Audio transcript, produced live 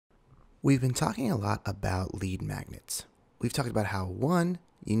We've been talking a lot about lead magnets. We've talked about how, one,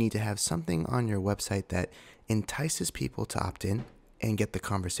 you need to have something on your website that entices people to opt in and get the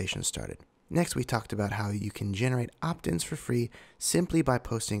conversation started. Next, we talked about how you can generate opt-ins for free simply by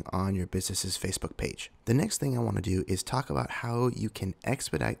posting on your business's Facebook page. The next thing I want to do is talk about how you can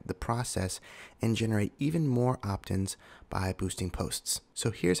expedite the process and generate even more opt-ins by boosting posts. So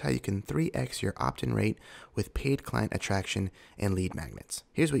here's how you can 3x your opt-in rate with paid client attraction and lead magnets.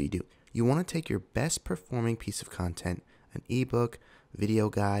 Here's what you do. You want to take your best performing piece of content, an ebook, video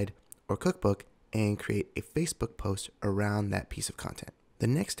guide, or cookbook, and create a Facebook post around that piece of content. The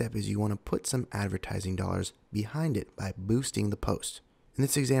next step is you want to put some advertising dollars behind it by boosting the post. In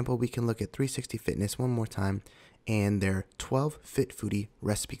this example, we can look at 360 Fitness one more time and their 12 Fit Foodie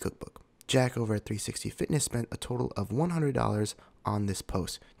recipe cookbook. Jack over at 360 Fitness spent a total of $100 on this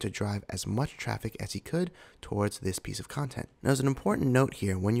post to drive as much traffic as he could towards this piece of content. Now, there's an important note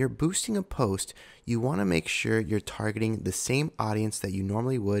here. When you're boosting a post, you want to make sure you're targeting the same audience that you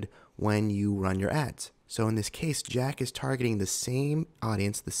normally would when you run your ads. So in this case, Jack is targeting the same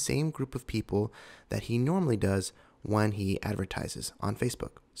audience, the same group of people that he normally does when he advertises on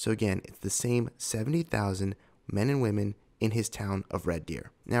Facebook. So again, it's the same 70,000 men and women in his town of Red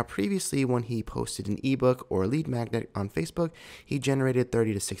Deer. Now, previously, when he posted an ebook or a lead magnet on Facebook, he generated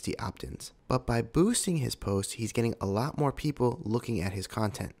 30 to 60 opt-ins. But by boosting his post, he's getting a lot more people looking at his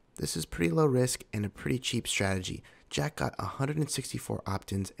content. This is pretty low risk and a pretty cheap strategy. Jack got 164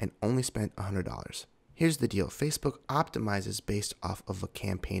 opt-ins and only spent $100. Here's the deal. Facebook optimizes based off of a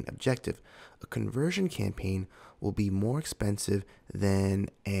campaign objective. A conversion campaign will be more expensive than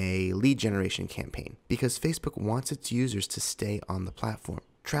a lead generation campaign because Facebook wants its users to stay on the platform.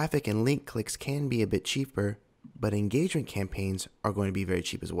 Traffic and link clicks can be a bit cheaper, but engagement campaigns are going to be very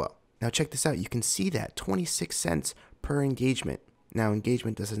cheap as well. Now check this out. You can see that 26 cents per engagement. Now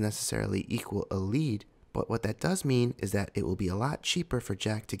engagement doesn't necessarily equal a lead, but what that does mean is that it will be a lot cheaper for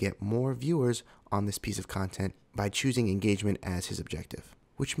Jack to get more viewers on this piece of content by choosing engagement as his objective.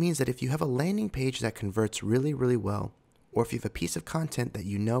 Which means that if you have a landing page that converts really, really well, or if you have a piece of content that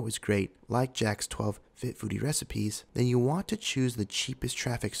you know is great, like Jack's 12 Fit Foodie recipes, then you want to choose the cheapest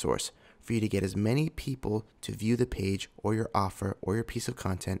traffic source for you to get as many people to view the page or your offer or your piece of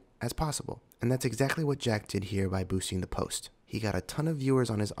content as possible. And that's exactly what Jack did here by boosting the post. He got a ton of viewers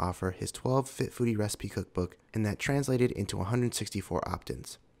on his offer, his 12 Fit Foodie recipe cookbook, and that translated into 164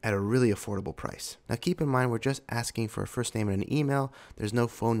 opt-ins at a really affordable price. Now keep in mind, we're just asking for a first name and an email. There's no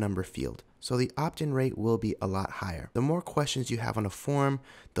phone number field. So the opt-in rate will be a lot higher. The more questions you have on a form,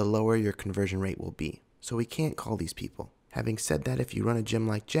 the lower your conversion rate will be. So we can't call these people. Having said that, if you run a gym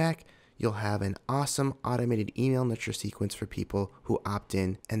like Jack, you'll have an awesome automated email nurture sequence for people who opt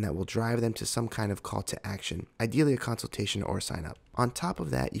in, and that will drive them to some kind of call to action, ideally a consultation or a sign up. On top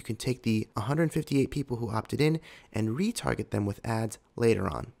of that, you can take the 158 people who opted in and retarget them with ads later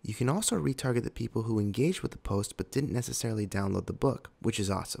on. You can also retarget the people who engaged with the post but didn't necessarily download the book, which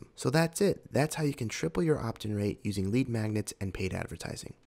is awesome. So that's it. That's how you can triple your opt-in rate using lead magnets and paid advertising.